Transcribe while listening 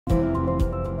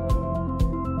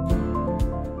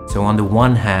So on the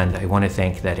one hand, I want to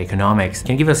think that economics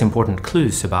can give us important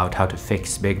clues about how to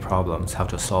fix big problems, how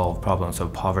to solve problems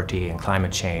of poverty and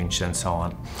climate change and so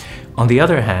on. On the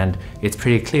other hand, it's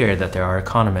pretty clear that there are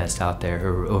economists out there who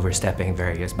are overstepping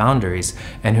various boundaries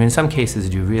and who in some cases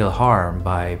do real harm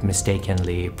by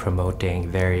mistakenly promoting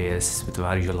various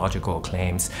ideological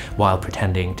claims while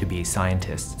pretending to be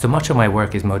scientists. So much of my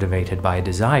work is motivated by a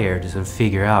desire to sort of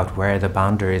figure out where the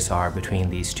boundaries are between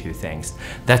these two things.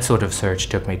 That sort of search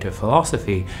took me to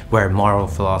philosophy, where moral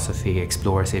philosophy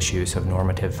explores issues of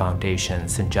normative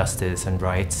foundations and justice and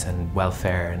rights and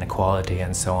welfare and equality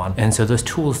and so on. And so those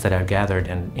tools that I've gathered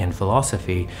in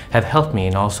philosophy have helped me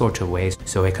in all sorts of ways.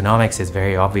 So economics is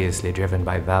very obviously driven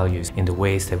by values in the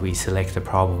ways that we select the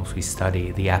problems we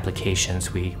study, the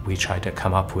applications we try to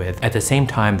come up with. At the same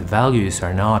time, the values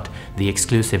are not the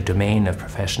exclusive domain of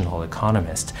professional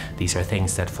economists. These are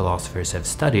things that philosophers have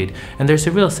studied, and there's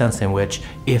a real sense in which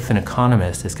if an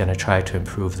economist is going to try to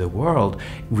improve the world,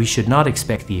 we should not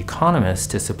expect the economist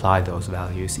to supply those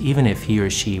values, even if he or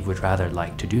she would rather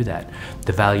like to do that.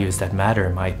 The values that matter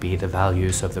might be the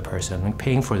values of the person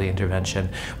paying for the intervention,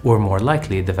 or more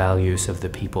likely the values of the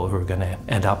people who are going to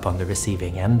end up on the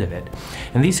receiving end of it.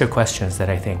 And these are questions that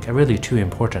I think are really too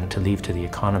important to leave to the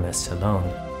economists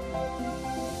alone.